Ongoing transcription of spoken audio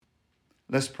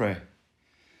Let's pray.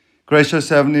 Gracious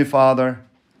Heavenly Father,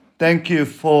 thank you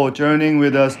for journeying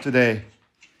with us today.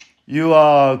 You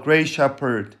are a great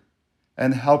shepherd,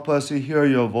 and help us to hear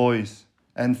your voice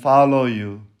and follow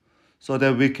you so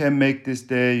that we can make this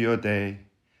day your day,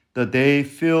 the day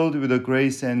filled with the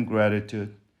grace and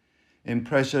gratitude. In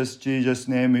precious Jesus'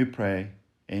 name we pray.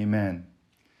 Amen.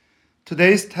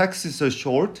 Today's text is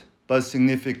short but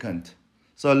significant.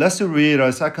 So let's read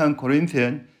 2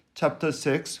 Corinthians chapter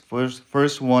 6,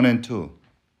 verse 1 and 2.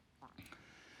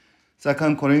 2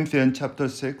 Corinthians chapter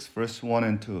 6, verse 1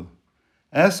 and 2.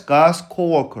 As God's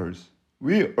co-workers,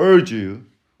 we urge you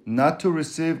not to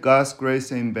receive God's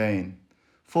grace in vain.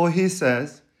 For he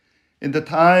says, "In the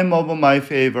time of my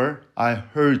favor, I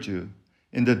heard you.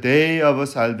 In the day of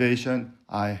salvation,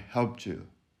 I helped you."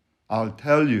 I'll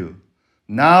tell you,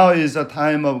 now is the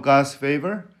time of God's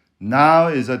favor. Now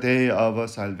is the day of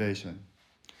salvation.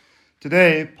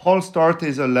 Today, Paul starts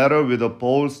his letter with a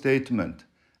bold statement.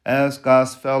 As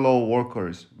God's fellow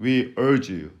workers, we urge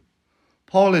you.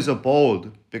 Paul is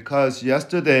bold because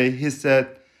yesterday he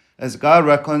said, as God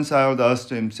reconciled us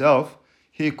to himself,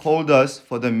 he called us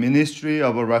for the ministry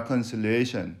of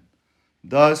reconciliation.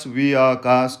 Thus, we are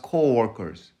God's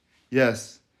co-workers.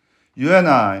 Yes, you and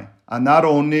I are not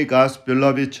only God's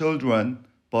beloved children,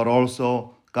 but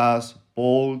also God's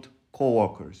bold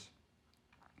co-workers.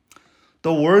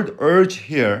 The word urge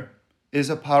here is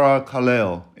a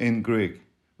parakaleo in Greek,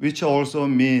 which also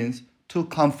means to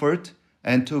comfort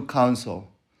and to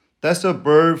counsel. That's a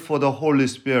verb for the Holy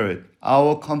Spirit,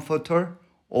 our comforter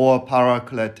or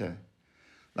paraklete.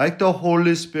 Like the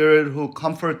Holy Spirit who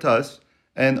comforts us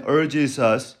and urges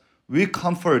us, we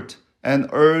comfort and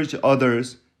urge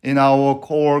others in our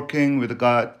co-working with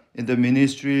God in the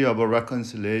ministry of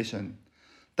reconciliation.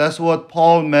 That's what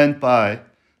Paul meant by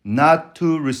not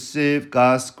to receive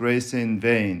God's grace in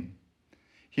vain.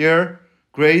 Here,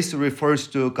 grace refers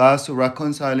to God's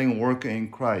reconciling work in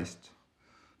Christ.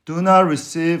 Do not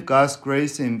receive God's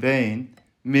grace in vain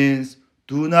means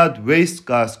do not waste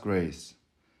God's grace.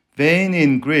 Vain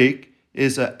in Greek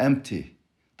is empty.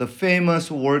 The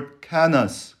famous word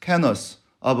kanos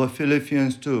of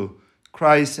Philippians 2,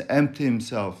 Christ emptied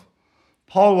himself.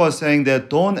 Paul was saying that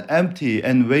don't empty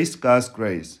and waste God's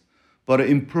grace, but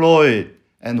employ it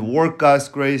and work God's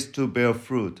grace to bear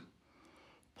fruit.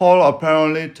 Paul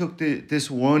apparently took this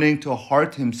warning to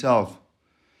heart himself.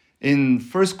 In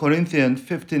 1 Corinthians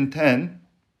 15:10,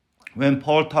 when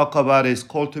Paul talked about his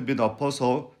call to be the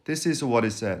apostle, this is what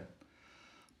he said.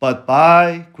 But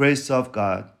by grace of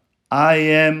God, I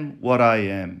am what I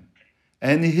am,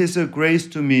 and his grace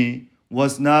to me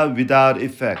was not without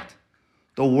effect.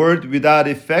 The word without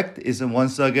effect is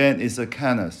once again is a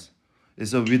kanos.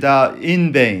 It's a without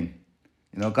in vain.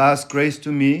 God's grace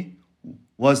to me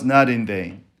was not in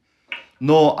vain.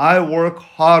 No, I work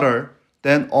harder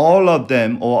than all of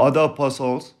them or other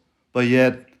apostles, but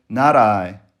yet not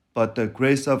I, but the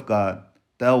grace of God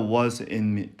that was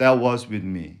in me, that was with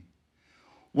me.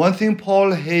 One thing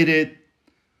Paul hated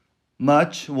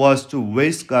much was to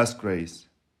waste God's grace,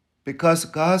 because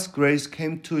God's grace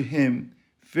came to him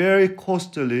very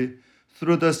costly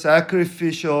through the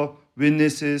sacrificial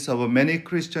witnesses of many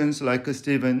Christians like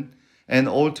Stephen, and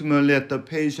ultimately at the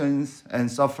patience and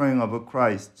suffering of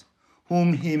Christ,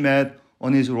 whom he met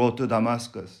on his road to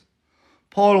Damascus.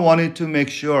 Paul wanted to make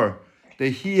sure that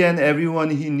he and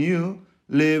everyone he knew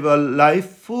live a life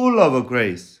full of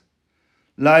grace.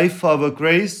 Life of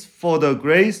grace for the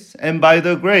grace and by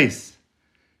the grace.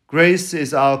 Grace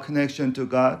is our connection to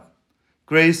God.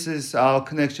 Grace is our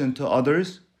connection to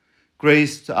others.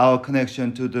 Grace is our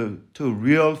connection to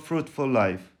real fruitful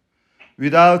life.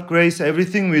 Without grace,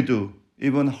 everything we do,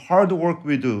 even hard work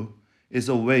we do, is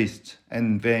a waste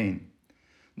and vain.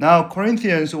 Now,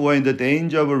 Corinthians were in the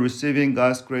danger of receiving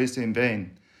God's grace in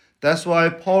vain. That's why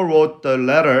Paul wrote the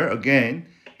letter again,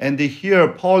 and here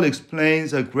Paul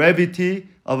explains the gravity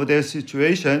of their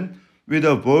situation with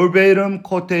a verbatim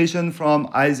quotation from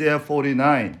Isaiah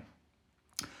 49.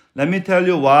 Let me tell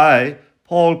you why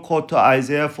Paul quoted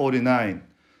Isaiah 49.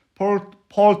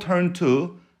 Paul turned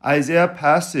to Isaiah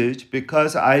passage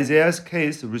because Isaiah's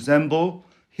case resembled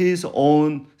his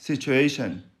own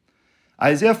situation.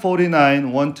 Isaiah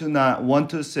 49, 1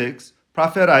 to 6,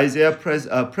 Prophet Isaiah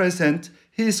present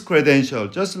his credential,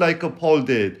 just like Paul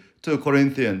did to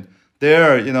Corinthians.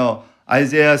 There,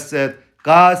 Isaiah said,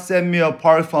 God set me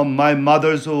apart from my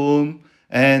mother's womb,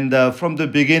 and from the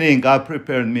beginning, God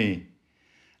prepared me.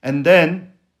 And then,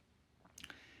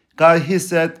 he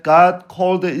said, God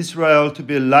called Israel to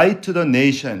be light to the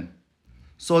nation,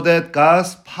 so that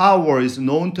God's power is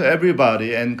known to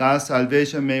everybody and God's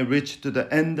salvation may reach to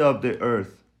the end of the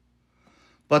earth.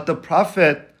 But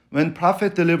when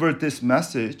prophet delivered this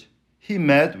message, he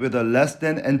met with a less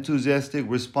than enthusiastic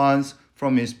response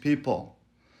from his people.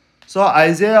 So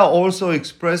Isaiah also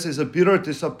expresses a bitter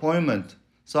disappointment.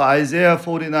 So Isaiah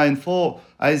 49:4,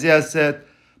 Isaiah said,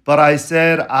 "But I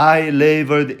said, I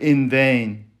labored in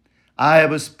vain. I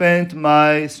have spent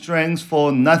my strength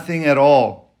for nothing at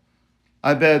all."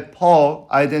 I bet Paul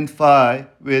identified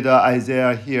with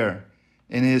Isaiah here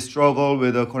in his struggle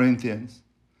with the Corinthians.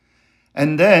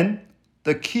 And then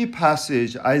the key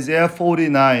passage, Isaiah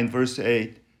 49, verse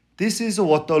 8. This is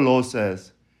what the Lord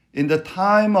says. "In the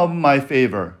time of my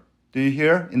favor," do you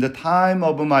hear? "In the time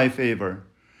of my favor,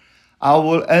 I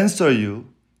will answer you.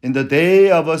 In the day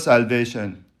of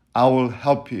salvation, I will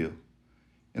help you."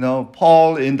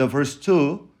 Paul in the verse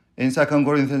 2 in 2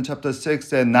 Corinthians chapter 6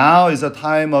 said, now is a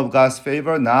time of God's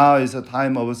favor. Now is a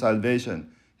time of salvation.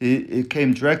 It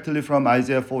came directly from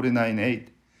Isaiah 49:8.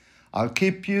 "I'll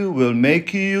keep you, will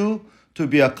make you to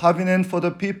be a covenant for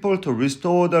the people, to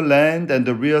restore the land, and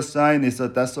the reassign is a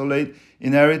desolate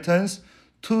inheritance,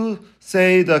 to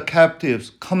say the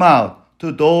captives, come out,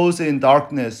 to those in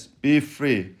darkness, be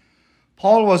free."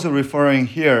 Paul was referring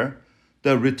here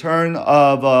the return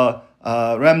of a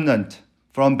remnant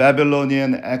from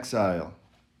Babylonian exile.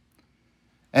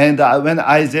 And when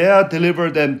Isaiah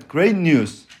delivered them great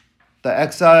news, the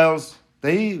exiles,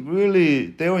 they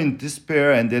were in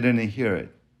despair and they didn't hear it.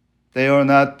 They are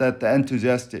not that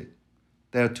enthusiastic.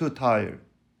 They are too tired.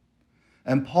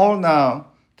 And Paul now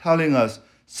telling us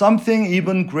something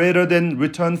even greater than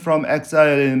return from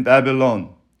exile in Babylon.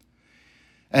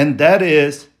 And that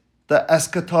is the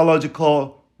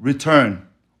eschatological return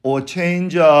or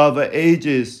change of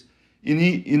ages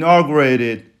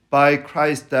inaugurated by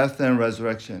Christ's death and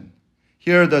resurrection.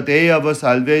 Here, the day of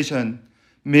salvation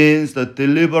means the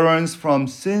deliverance from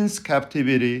sin's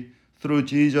captivity through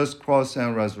Jesus' cross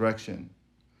and resurrection.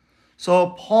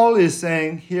 So Paul is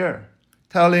saying here,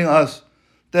 telling us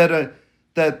that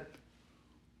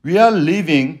we are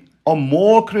living a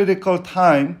more critical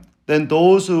time than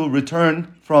those who returned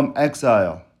from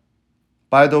exile.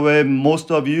 By the way,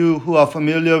 most of you who are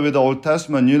familiar with the Old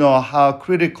Testament, you know how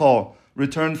critical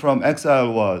return from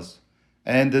exile was.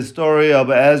 And the story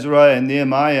of Ezra and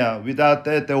Nehemiah, without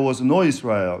that, there was no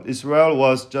Israel. Israel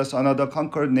was just another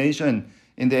conquered nation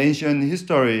in the ancient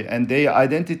history, and their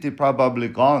identity probably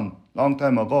gone long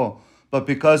time ago. But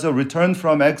because of return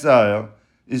from exile,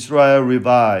 Israel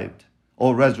revived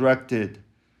or resurrected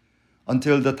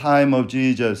until the time of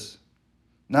Jesus.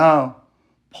 Now,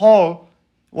 Paul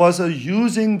was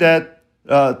using that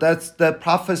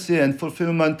prophecy and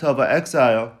fulfillment of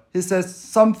exile. He says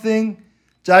something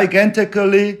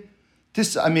gigantically,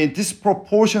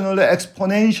 disproportionately,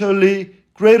 exponentially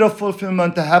greater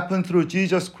fulfillment happened through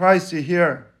Jesus Christ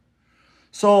here.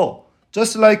 So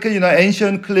just like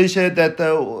ancient cliche that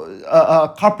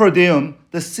carpe diem,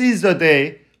 the seize the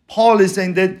day, Paul is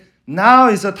saying that now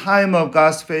is a time of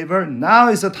God's favor. Now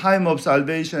is a time of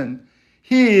salvation.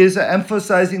 He is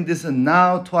emphasizing this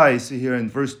now twice here in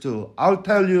verse 2. I'll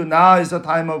tell you, now is a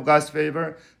time of God's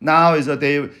favor. Now is a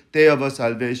day of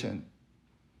salvation.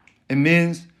 It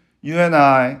means you and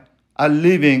I are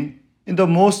living in the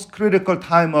most critical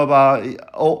time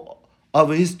of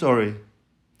history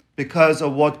because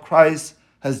of what Christ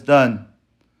has done,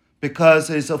 because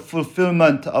it's a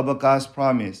fulfillment of God's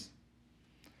promise.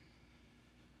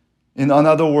 In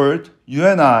another word, you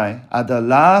and I are the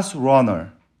last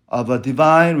runner of a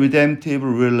divine redemptive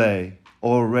relay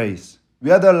or race.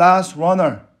 We are the last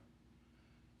runner.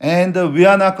 And we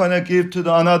are not going to give to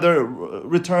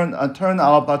turn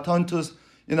our baton to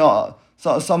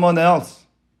someone else.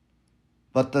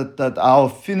 But that our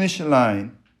finish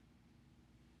line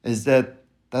is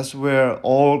that's where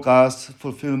all God's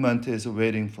fulfillment is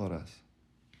waiting for us.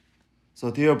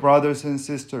 So dear brothers and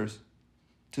sisters,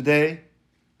 today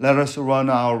let us run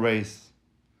our race,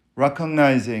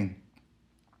 recognizing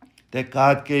that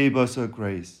God gave us a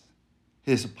grace,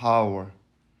 His power.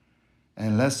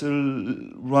 And let's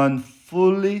run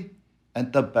fully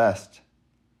and the best.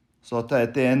 So that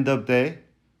at the end of the day,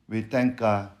 we thank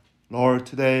God. Lord,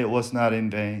 today was not in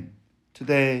vain.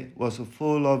 Today was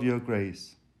full of your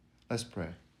grace. Let's pray.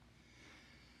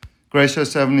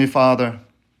 Gracious Heavenly Father,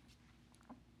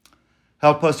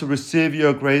 help us to receive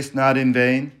your grace not in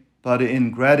vain, but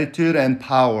in gratitude and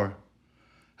power.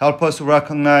 Help us to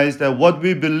recognize that what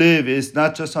we believe is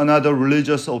not just another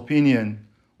religious opinion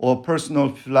or personal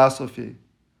philosophy.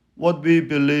 What we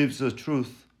believe is the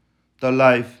truth, the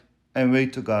life, and way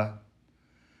to God.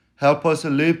 Help us to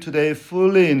live today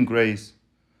fully in grace,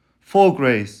 for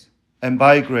grace, and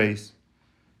by grace,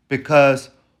 because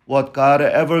what God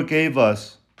ever gave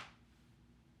us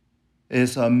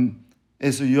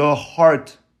is your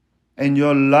heart and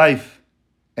your life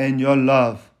and your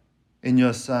love in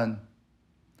your Son.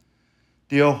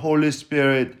 Dear Holy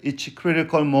Spirit, each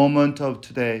critical moment of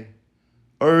today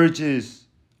urge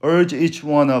each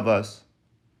one of us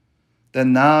that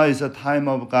now is a time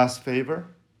of God's favor.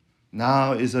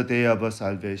 Now is a day of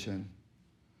salvation.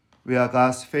 We are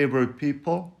God's favored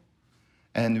people,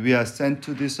 and we are sent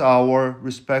to this our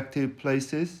respective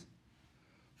places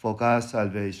for God's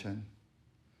salvation.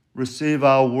 Receive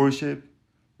our worship,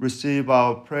 receive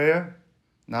our prayer.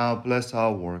 Now bless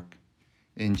our work.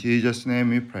 In Jesus' name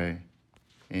we pray.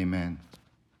 Amen.